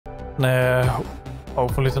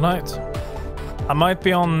hopefully tonight. I might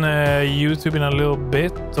be on YouTube in a little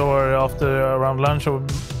bit, or around lunch or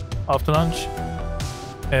after lunch,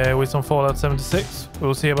 with some Fallout 76.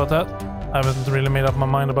 We'll see about that. I haven't really made up my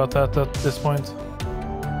mind about that at this point.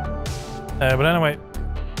 But anyway,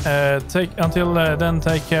 until then,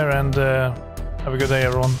 take care and have a good day,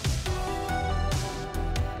 everyone.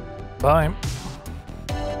 Bye.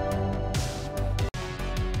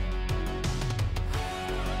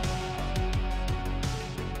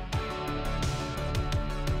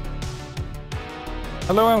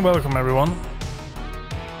 Hello and welcome, everyone.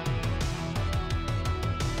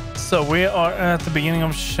 So we are at the beginning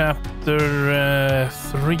of chapter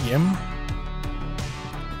 3,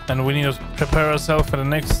 and we need to prepare ourselves for the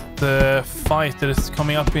next fight that is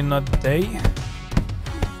coming up in a day.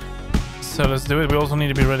 So let's do it. We also need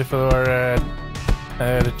to be ready for our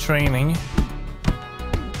the training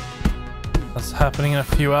that's happening in a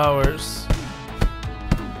few hours.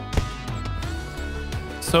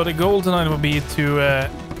 So the goal tonight will be to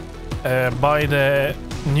buy the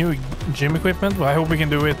new gym equipment. Well, I hope we can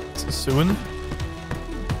do it soon.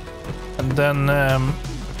 And then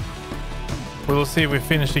we'll see if we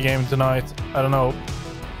finish the game tonight. I don't know.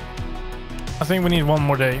 I think we need one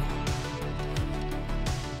more day.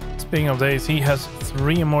 Speaking of days, he has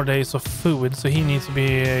 3 more days of food, so he needs to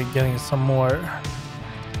be getting some more.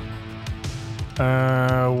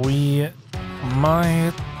 We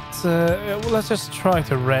might... well, let's just try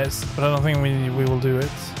to rest, but I don't think we will do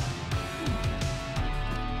it.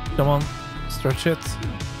 Come on, stretch it.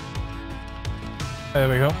 There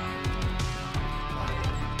we go.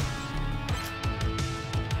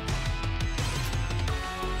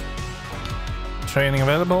 Training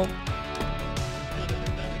available.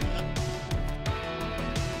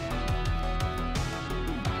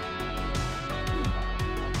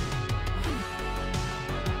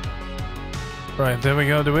 Right, there we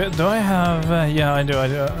go. Do I have... yeah, I do.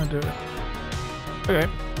 Okay,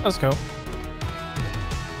 let's go.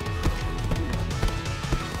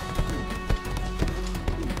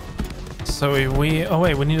 So if we... oh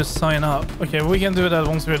wait, we need to sign up. Okay, we can do that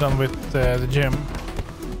once we're done with the gym.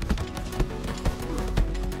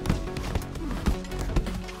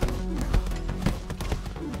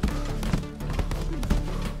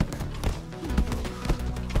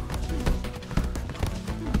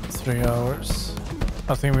 Three hours.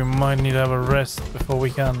 I think we might need to have a rest before we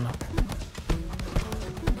can.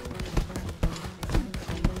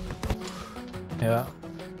 Yeah.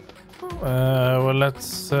 Well,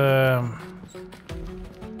 let's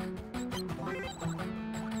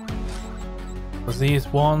eat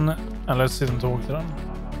one and let's sit and talk to them.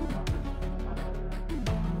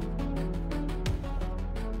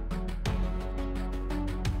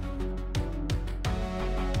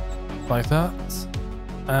 Like that.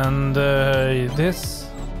 And this,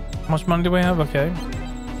 how much money do we have? Okay.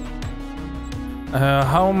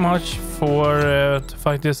 How much for to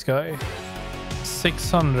fight this guy?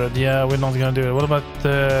 600. Yeah, we're not gonna do it. What about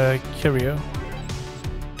the Kiryu?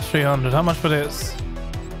 300. How much for this?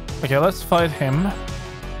 Okay, let's fight him.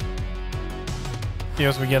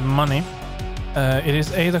 Yes, we get money. It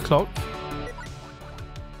is 8 o'clock.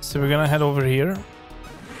 So we're gonna head over here.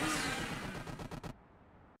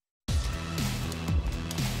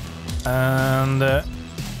 And I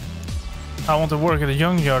want to work at the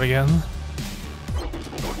junkyard again.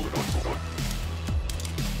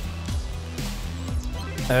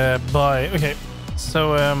 Buy. Okay,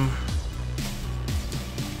 so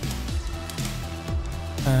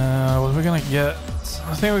what we're gonna get?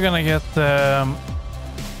 I think we're gonna get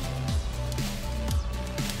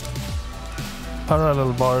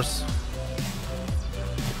parallel bars.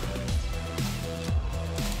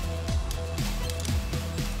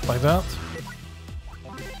 Like that.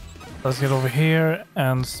 Let's get over here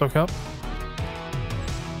and stock up.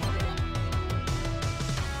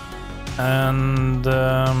 And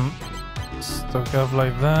stock up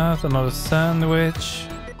like that. Another sandwich.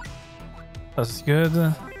 That's good.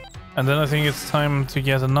 And then I think it's time to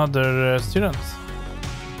get another student.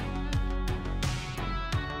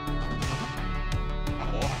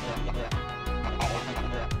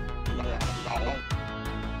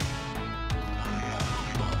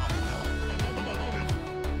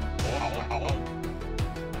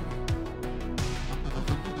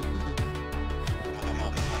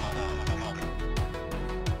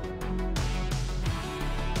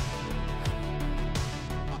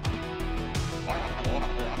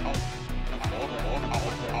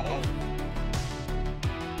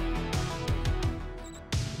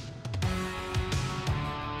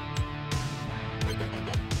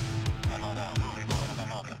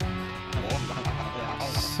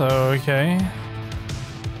 So, okay.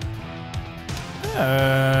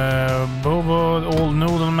 Bobo, old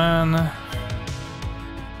noodle man.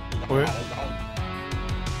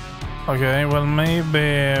 Okay, well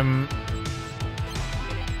maybe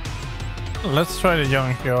let's try the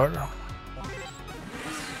junkyard.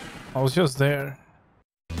 I was just there.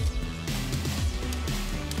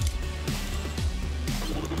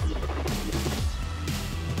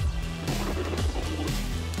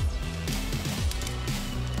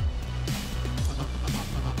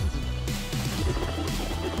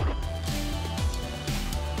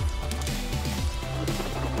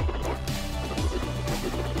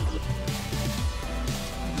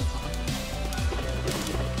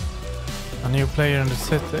 New player in the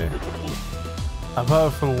city. A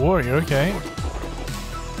powerful warrior, okay.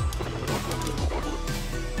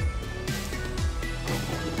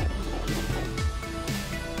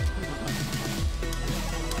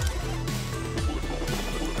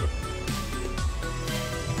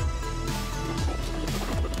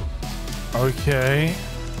 Okay.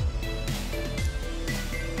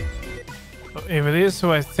 If it is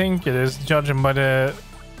who I think it is, judging by the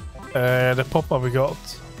pop-up we got,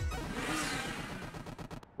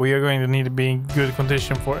 we are going to need to be in good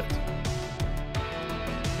condition for it.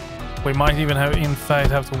 We might even in fact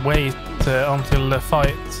have to wait until the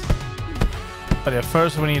fight. But yeah,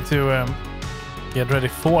 first we need to get ready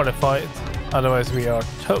for the fight. Otherwise we are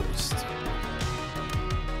toast.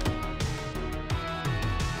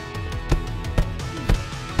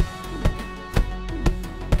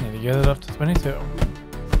 Need to get it up to 22.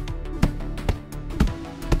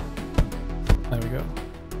 There we go.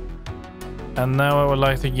 And now I would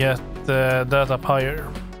like to get that up higher.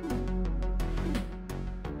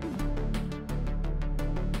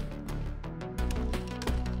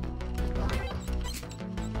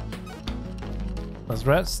 Let's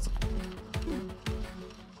rest.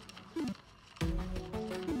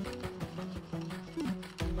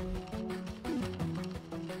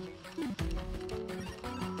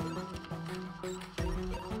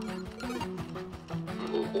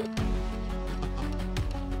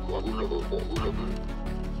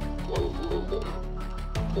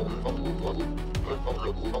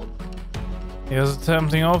 Here's a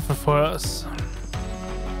tempting offer for us.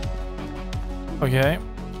 Okay,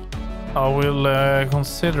 I will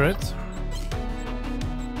consider it.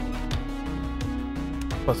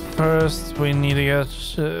 But first we need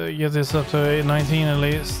to get this up to 19 at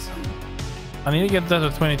least. I need to get that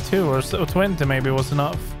to 22 or 20 maybe was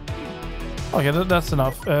enough. Okay, that's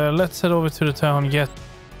enough. Let's head over to the town and get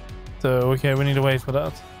okay, we need to wait for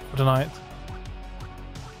that for tonight.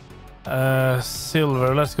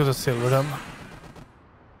 Silver, let's go to silver then.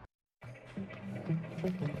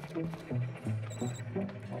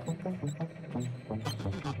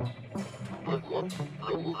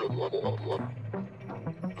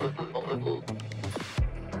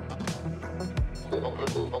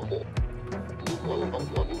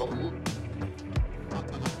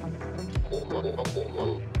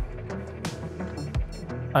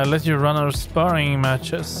 I let you run our sparring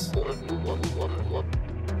matches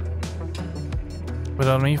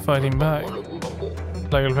without me fighting back.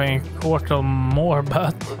 Like I'm playing a quarter more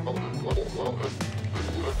bat.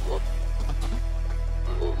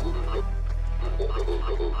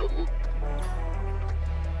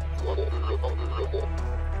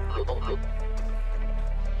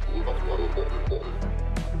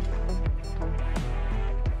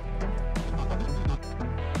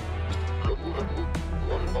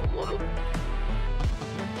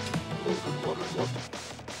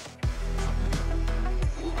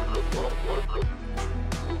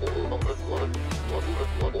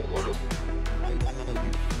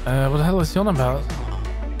 What the hell is he on about?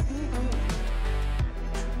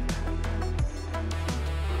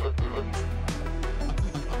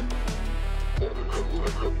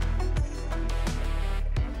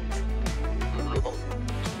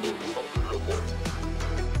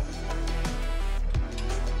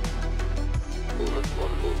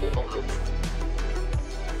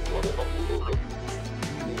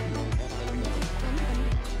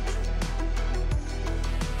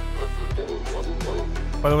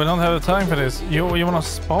 Well, we don't have the time for this. You want to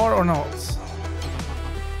spar or not?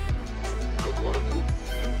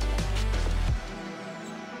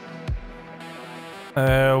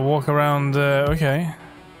 Walk around, okay.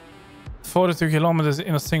 42 kilometers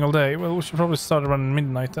in a single day. Well, we should probably start around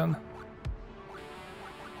midnight then.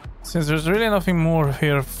 Since there's really nothing more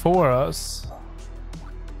here for us.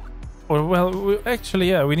 Or, well,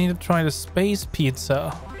 actually, yeah, we need to try the space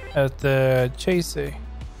pizza at Chasey.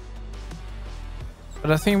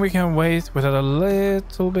 But I think we can wait with it a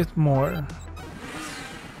little bit more.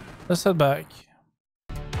 Let's head back.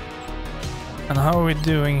 And how are we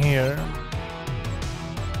doing here?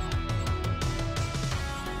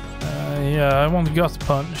 Yeah, I want gut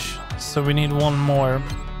punch, so we need one more.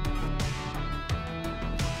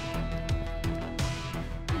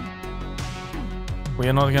 We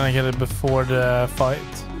are not gonna get it before the fight.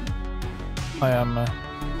 I am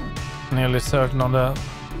nearly certain on that.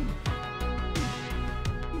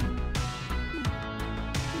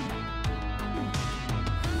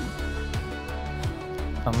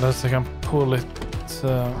 Unless I can pull it.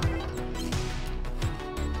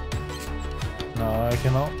 No, I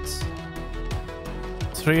cannot.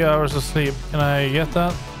 3 hours of sleep. Can I get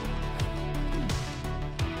that?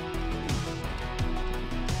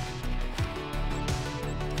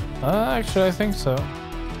 Actually, I think so.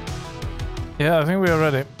 Yeah, I think we are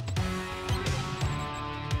ready.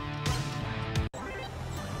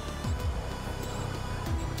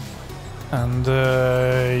 And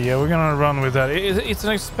yeah, we're gonna run with that. It's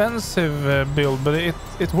an expensive build, but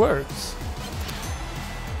it works.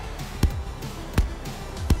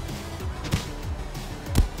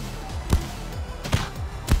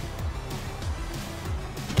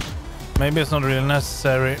 Maybe it's not really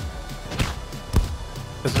necessary.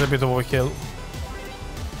 It's a bit overkill.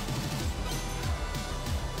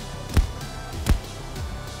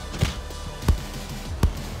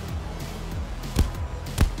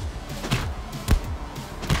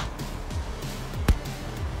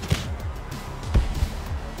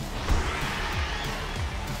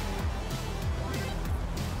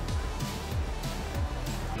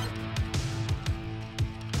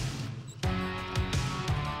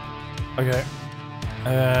 Okay,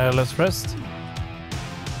 let's rest.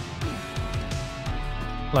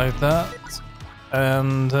 Like that.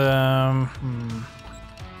 And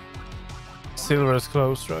silver is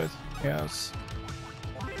closed, right? Yes.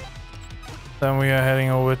 Then we are heading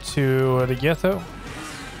over to the ghetto.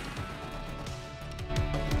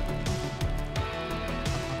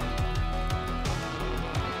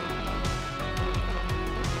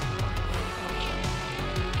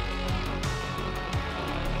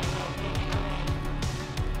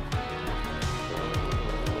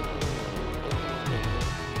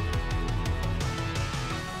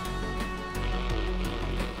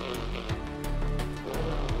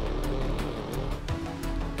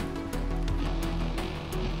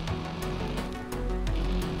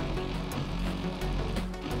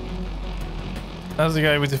 That's the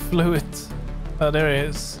guy with the fluid. Oh, there he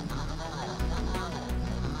is.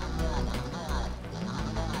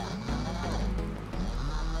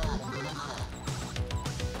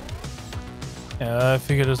 Yeah, I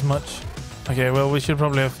figured as much. Okay, well, we should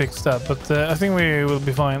probably have fixed that, but I think we will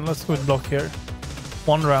be fine. Let's go with block here.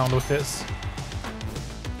 One round with this.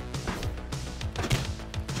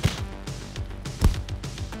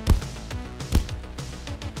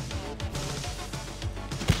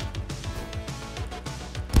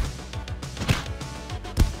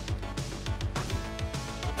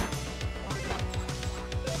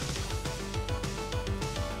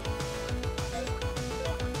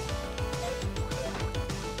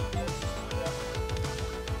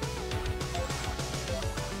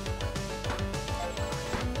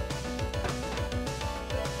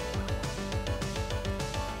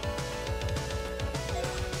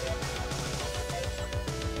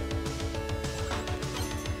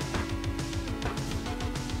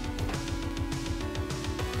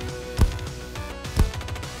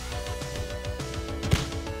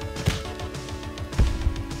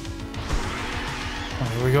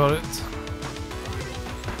 We got it.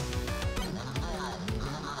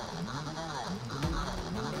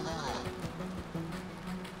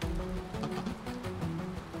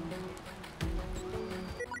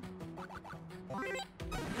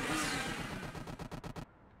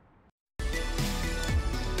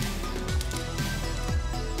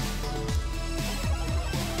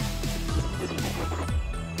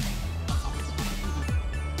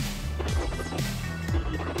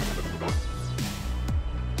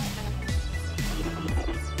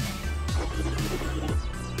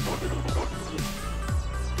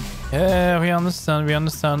 Yeah, we understand, we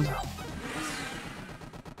understand.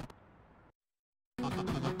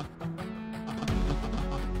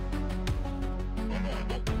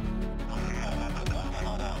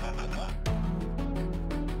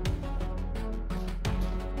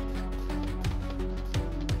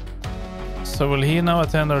 So will he now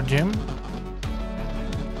attend our gym?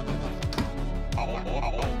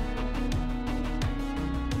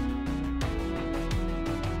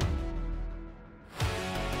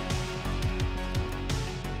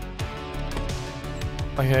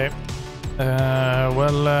 Okay.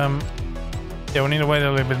 Well, Yeah, we need to wait a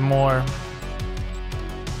little bit more.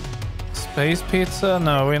 Space pizza?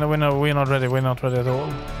 No, we're not ready. We're not ready at all.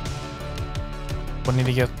 We need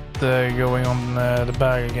to get going on the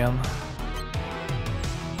bag again.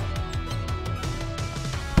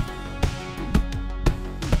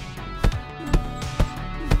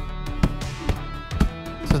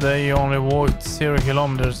 Today you only walked 0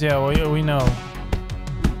 kilometers. Yeah, we know.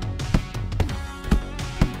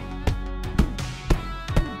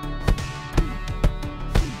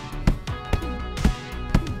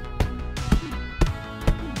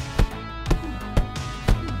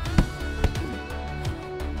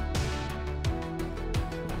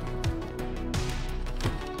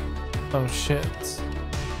 Oh shit.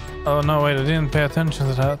 Oh no, wait, I didn't pay attention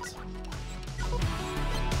to that.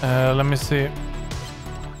 Let me see.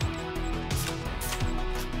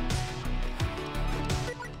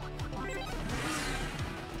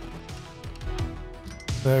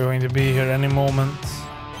 They're going to be here any moment.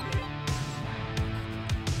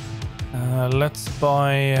 Let's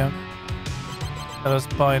buy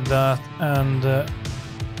that and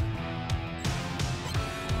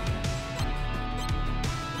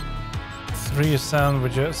 3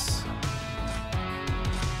 sandwiches.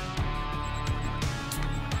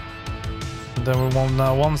 And then we want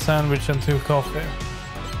now 1 sandwich and 2 coffee.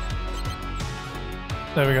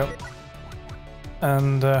 There we go.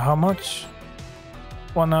 And how much?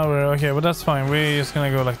 1 hour. Okay, but that's fine. We're just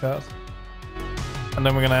gonna go like that. And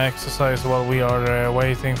then we're gonna exercise while we are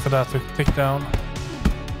waiting for that to tick down.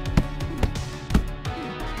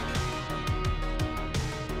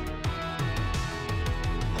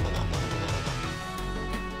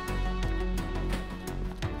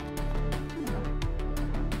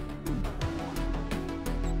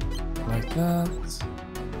 That.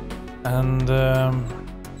 And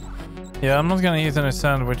yeah, I'm not gonna eat any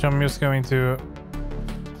sandwich. I'm just going to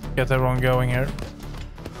get everyone going here.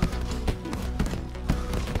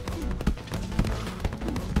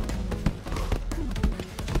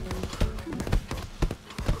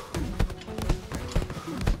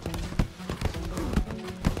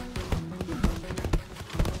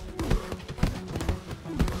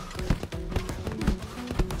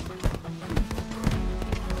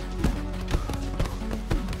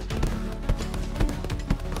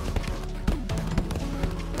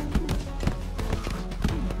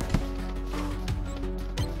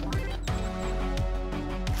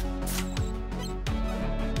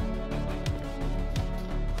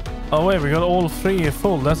 Oh wait, we got all 3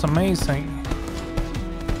 full. That's amazing.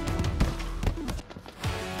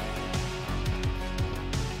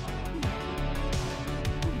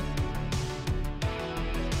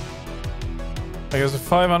 I guess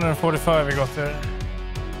 545 we got there.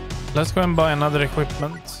 Let's go and buy another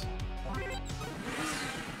equipment.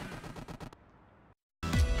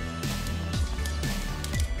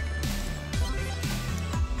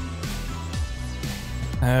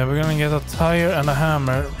 We're gonna get a tire and a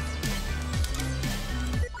hammer.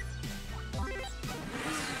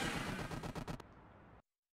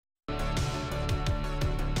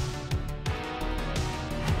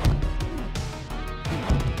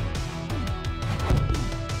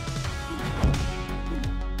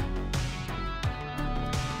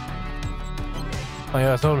 Oh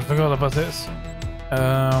yeah, I totally forgot about this.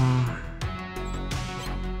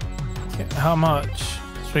 Okay, how much?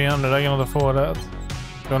 300, I cannot afford that.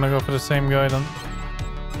 Gonna go for the same guy then.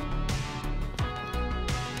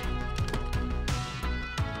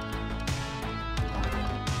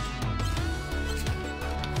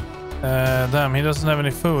 Damn, he doesn't have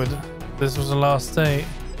any food. This was the last day.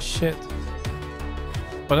 Shit.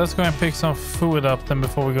 But let's go and pick some food up then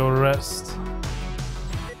before we go rest.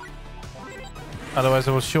 Otherwise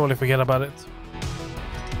I will surely forget about it.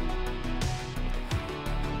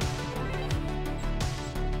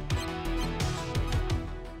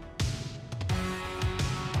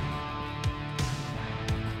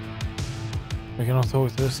 We cannot talk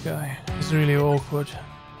to this guy. It's really awkward.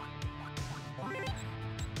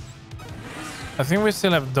 I think we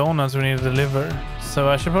still have donuts we need to deliver, so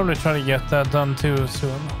I should probably try to get that done too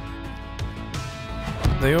soon.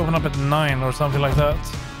 They open up at 9 or something like that.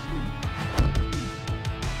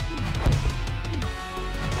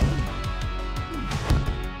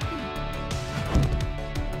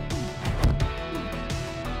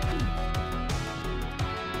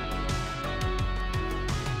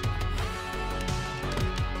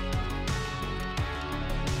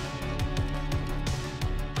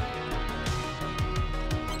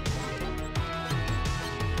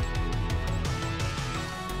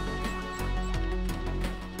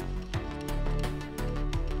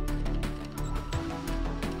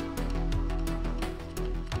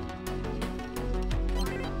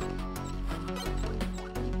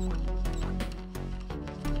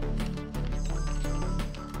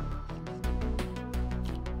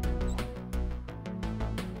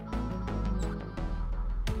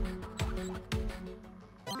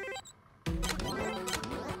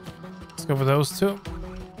 Let's go for those two.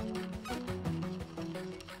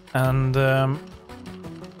 And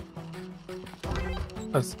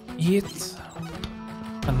let's eat.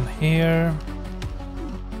 And here.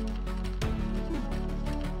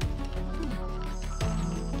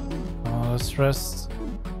 Oh, let's rest.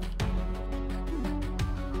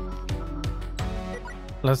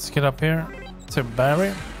 Let's get up here to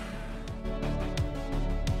Barry.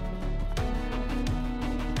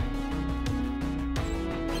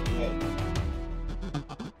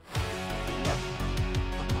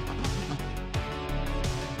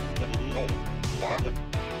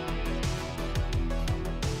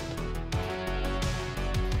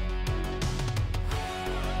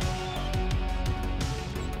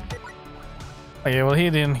 Okay, well, he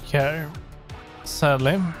didn't care,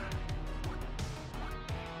 sadly.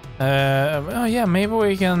 Oh yeah, maybe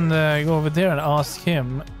we can go over there and ask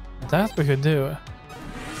him. That we could do.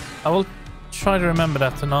 I will try to remember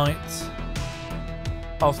that tonight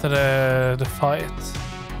after the fight.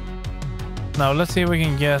 Now let's see if we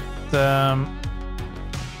can get. I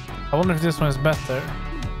wonder if this one is better.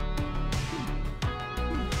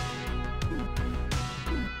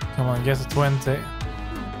 Come on, get a 20.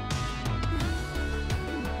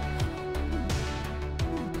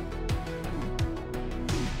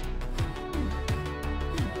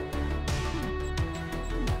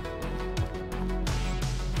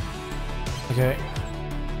 Okay,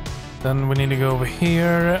 then we need to go over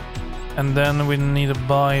here, and then we need to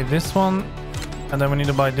buy this one, and then we need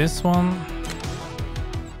to buy this one,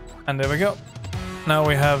 and there we go. Now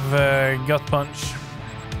we have gut punch.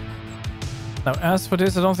 Now as for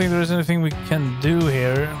this, I don't think there is anything we can do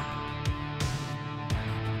here.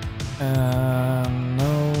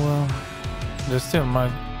 No, there's still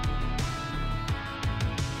my.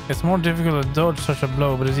 It's more difficult to dodge such a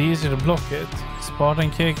blow, but it's easier to block it. Spartan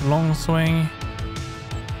kick, long swing.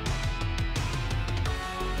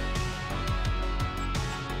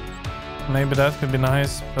 Maybe that could be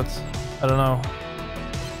nice, but I don't know.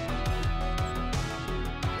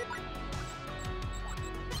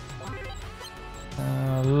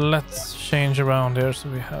 Let's change around here so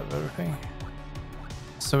we have everything.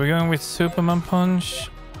 So we're going with Superman Punch,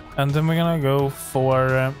 and then we're gonna go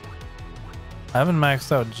for... I haven't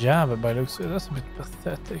maxed out Jabba by looks. That's a bit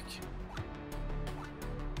pathetic.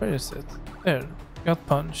 Where is it? There. Gut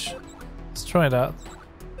punch. Let's try that.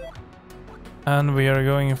 And we are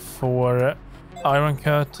going for Iron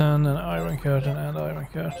Curtain and Iron Curtain and Iron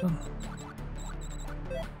Curtain.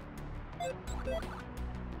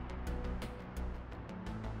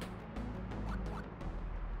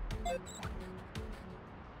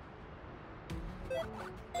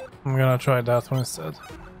 I'm gonna try that one instead.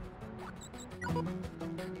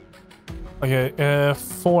 Okay,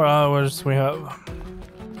 4 hours we have.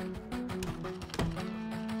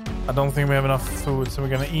 I don't think we have enough food, so we're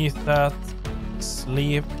gonna eat that,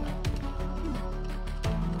 sleep.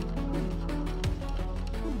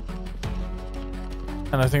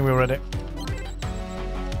 And I think we're ready.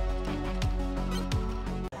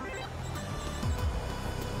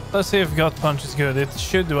 Let's see if Gut Punch is good. It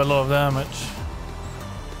should do a lot of damage.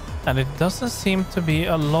 And it doesn't seem to be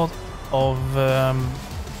a lot of...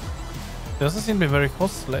 doesn't seem to be very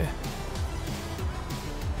costly.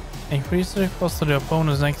 Increase the cost of the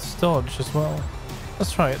opponent's next dodge as well.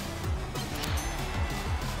 Let's try it.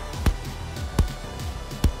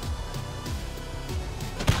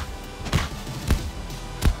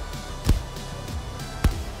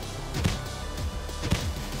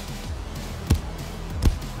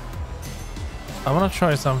 I want to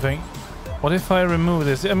try something. What if I remove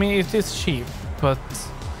this? I mean, it is cheap, but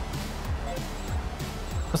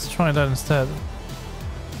let's try that instead.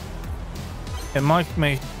 It might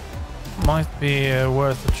be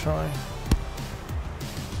worth a try.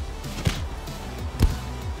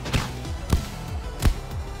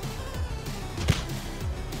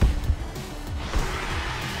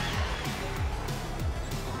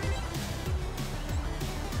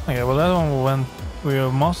 Okay, well that one went. We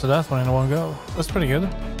mastered that one in one go. That's pretty good.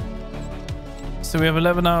 So we have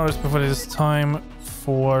 11 hours before it is time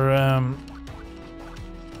for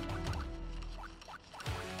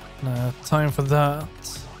that.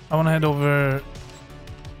 I want to head over.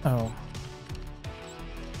 Oh.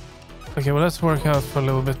 Okay, well let's work out for a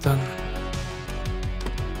little bit then.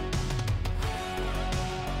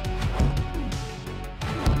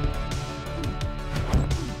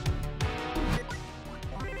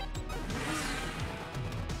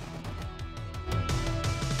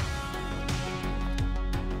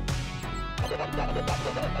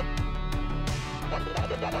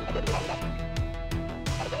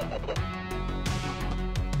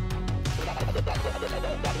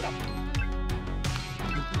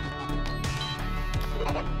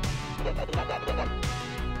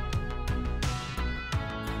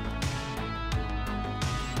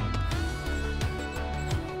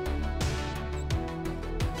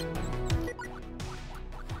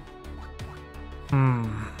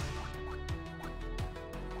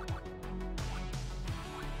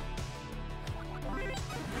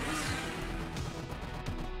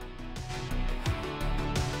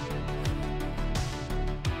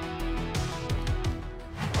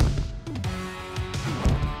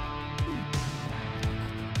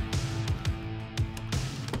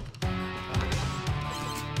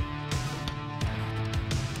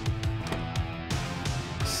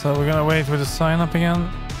 So we're gonna wait with the sign up again.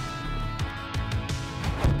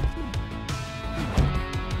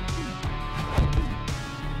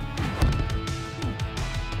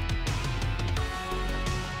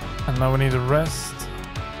 And now we need to rest.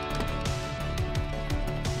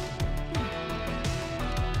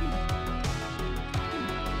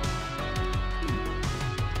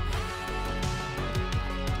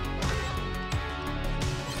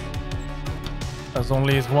 There's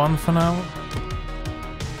only one for now.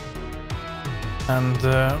 And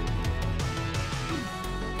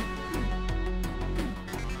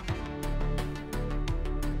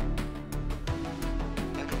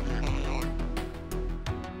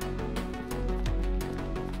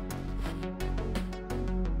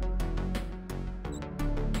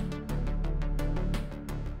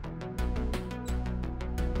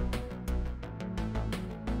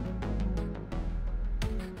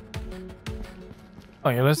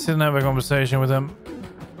okay, let's sit and have a conversation with him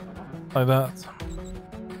like that.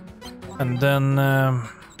 And then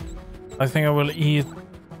I think I will eat.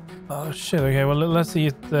 Oh shit! Okay, well let's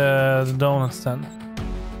eat the donuts then.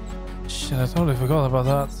 Shit, I totally forgot about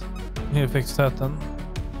that. Need to fix that then.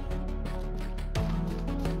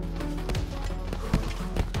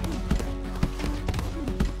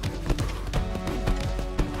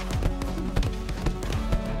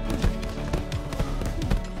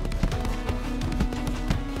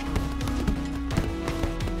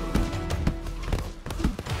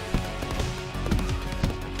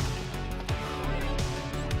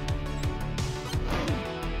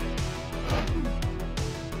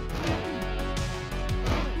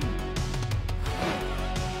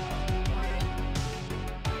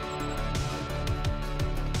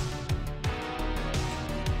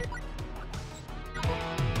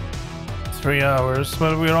 Three hours.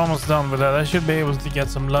 Well, we're almost done with that. I should be able to get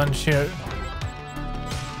some lunch here.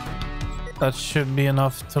 That should be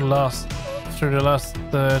enough to last through the last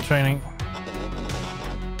training.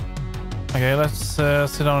 Okay, let's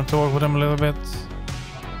sit down and talk with him a little bit.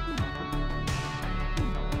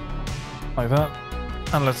 Like that.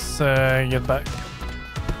 And let's get back.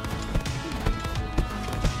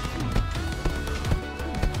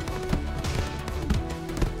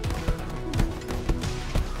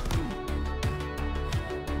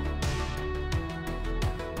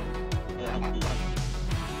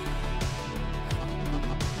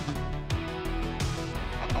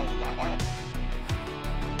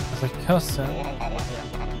 A cousin.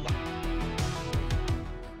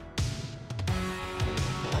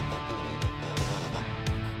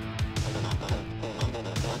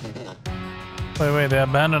 Wait, they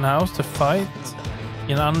abandoned house to fight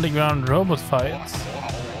in underground robot fights.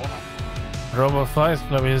 Robot fights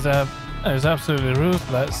club is absolutely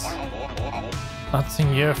ruthless.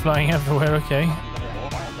 Nothing gear flying everywhere, okay.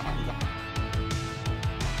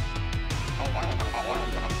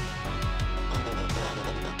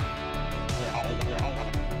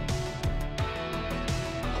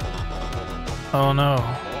 Oh no.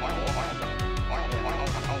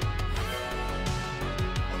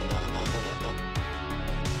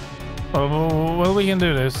 Well, we can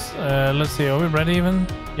do this. Let's see, are we ready even?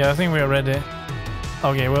 Yeah, I think we are ready.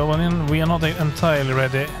 Okay, well, we are not entirely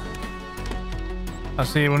ready. I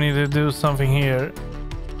see we need to do something here.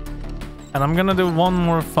 And I'm gonna do one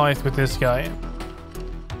more fight with this guy.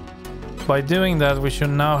 By doing that, we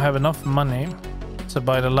should now have enough money to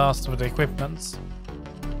buy the last of the equipments.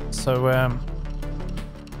 So,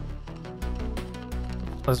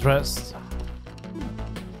 let's rest.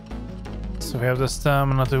 So we have the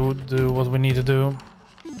stamina to do what we need to do.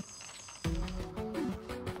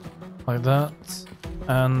 Like that.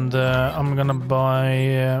 And I'm gonna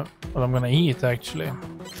buy... well, I'm gonna eat actually.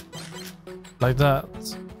 Like that.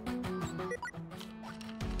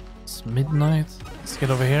 It's midnight. Let's get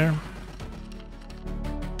over here.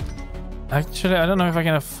 Actually, I don't know if I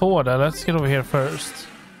can afford that. Let's get over here first.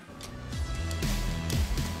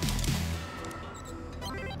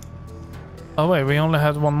 Oh wait, we only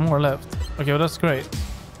had one more left. Okay, well that's great.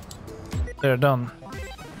 They're done.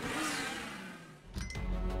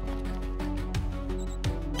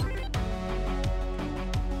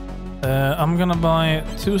 I'm gonna buy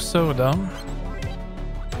 2 soda.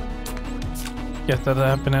 Get that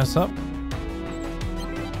happiness up.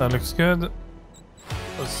 That looks good.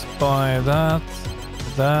 Let's buy that.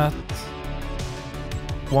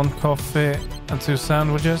 1 coffee and 2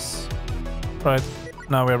 sandwiches. Right,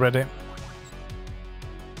 now we're ready.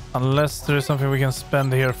 Unless there is something we can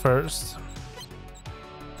spend here first.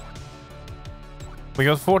 We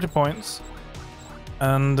got 40 points.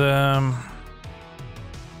 And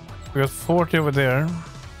we got 40 over there.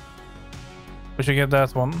 We should get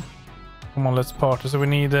that one. Come on, let's party. So we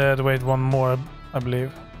need to wait 1 more, I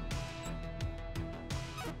believe.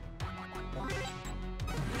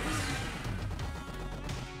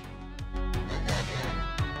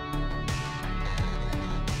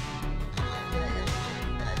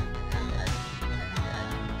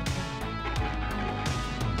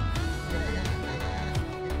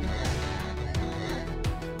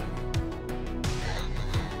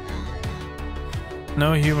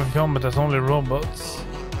 No human combat, that's only robots.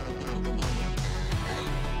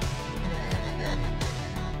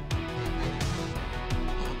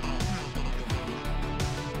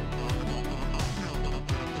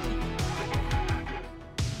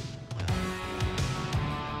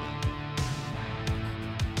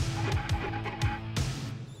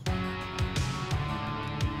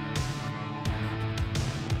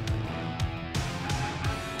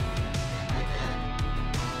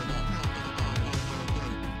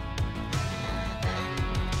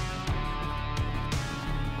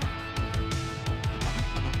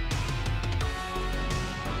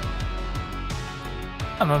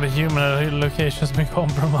 Another human location has been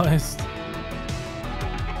compromised.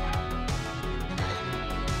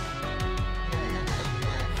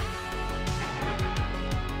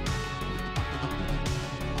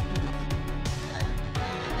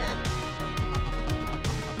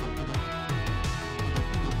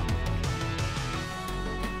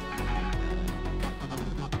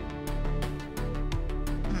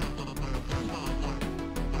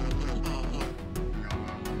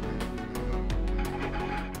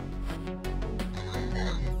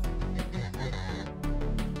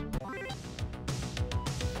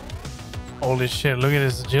 Holy shit, look at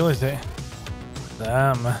his agility.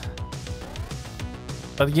 Damn.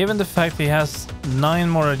 But given the fact he has 9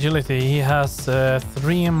 more agility, he has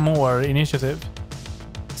 3 more initiative.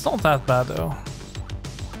 It's not that bad though.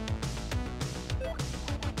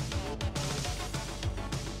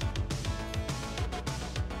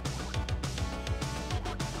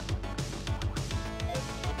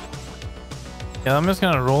 Yeah, I'm just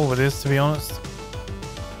gonna roll with this, to be honest.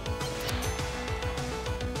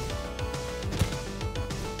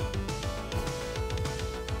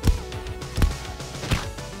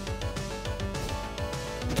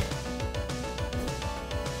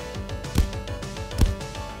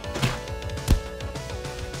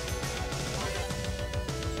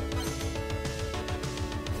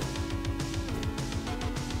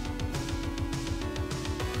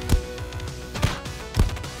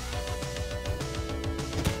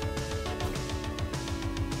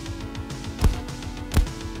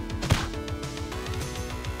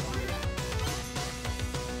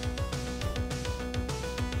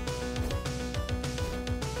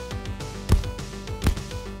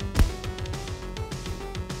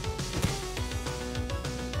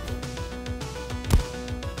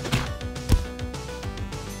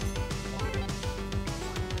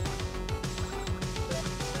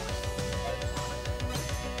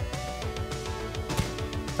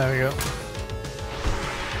 There we go.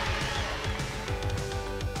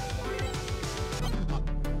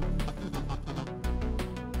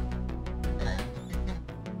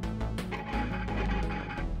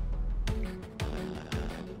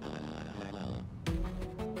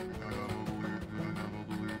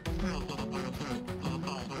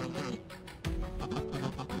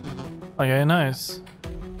 Okay, nice.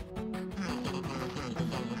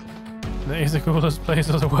 That is the coolest place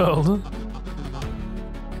of the world.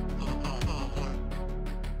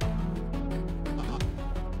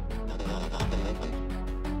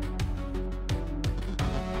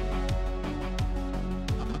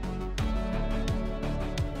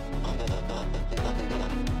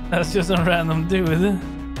 That's just a random dude.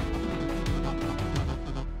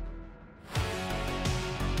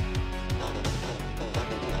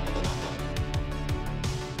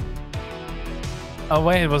 Oh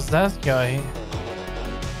wait, was that guy?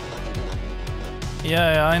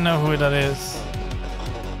 Yeah, I know who that is.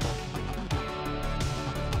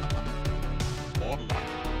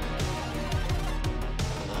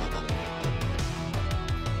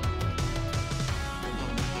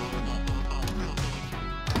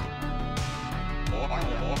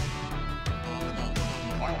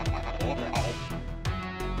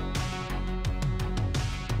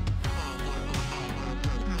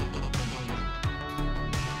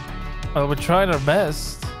 Well, we tried our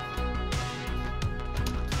best.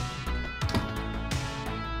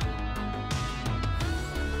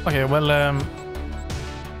 Okay, well, I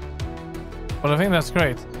think that's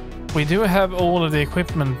great. We do have all of the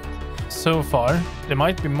equipment so far. There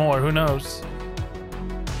might be more, who knows?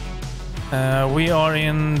 We are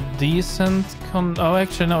in decent oh,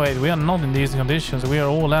 actually, no, wait. We are not in decent conditions. We are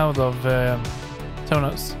all out of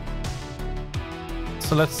toners.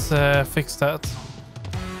 So let's fix that.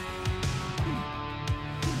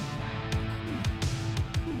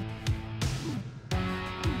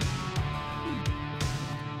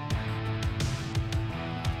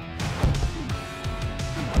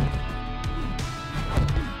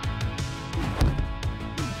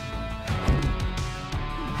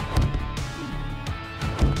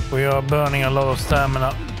 We are burning a lot of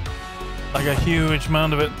stamina, like a huge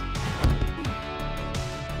amount of it.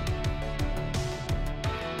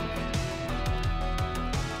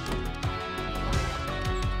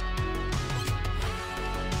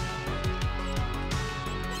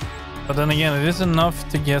 But then again, it is enough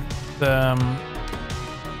to get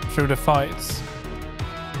through the fights.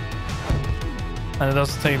 And it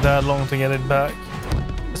doesn't take that long to get it back.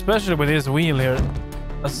 Especially with this wheel here.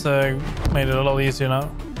 That's made it a lot easier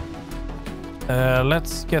now.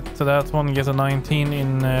 Let's get to that one, get a 19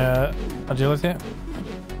 in agility.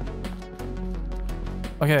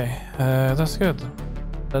 Okay, that's good.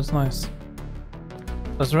 That's nice.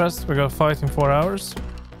 Let's rest. We got a fight in 4 hours.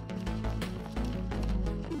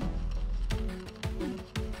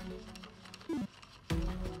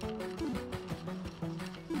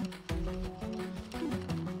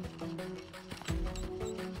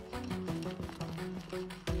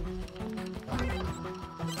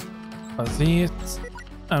 That's it.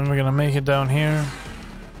 And we're gonna make it down here.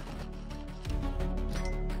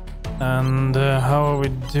 And how are we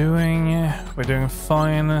doing? We're doing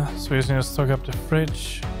fine. So we're just gonna stock up the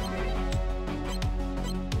fridge.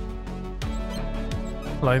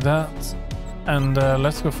 Like that. And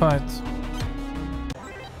let's go fight.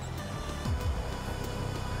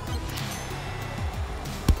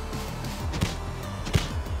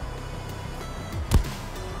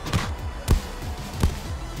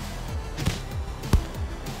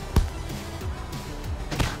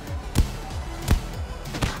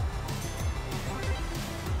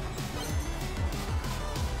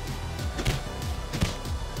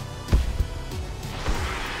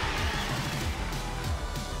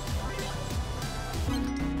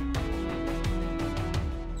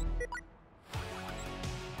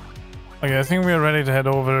 Okay, I think we are ready to head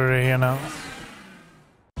over here now.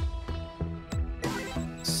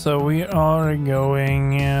 So we are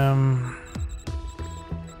going...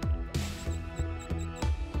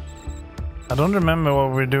 I don't remember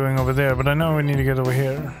what we're doing over there, but I know we need to get over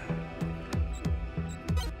here.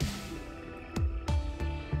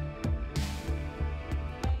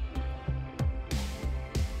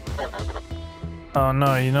 Oh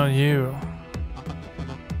no, you're not you.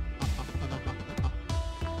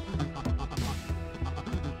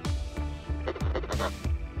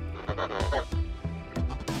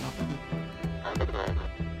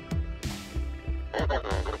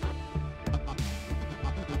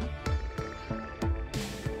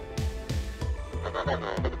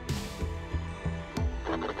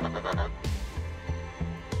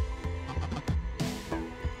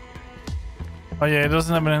 Oh yeah, it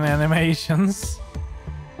doesn't have any animations.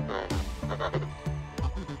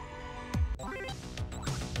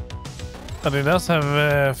 But it does have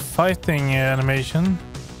a fighting animation.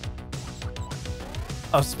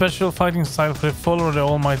 A special fighting style for the follow the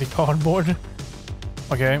almighty cardboard.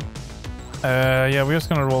 Okay. Yeah, we're just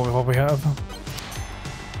gonna roll with what we have.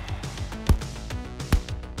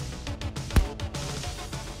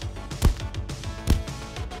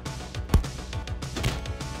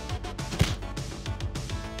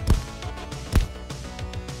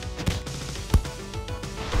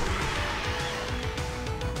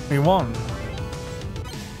 We won.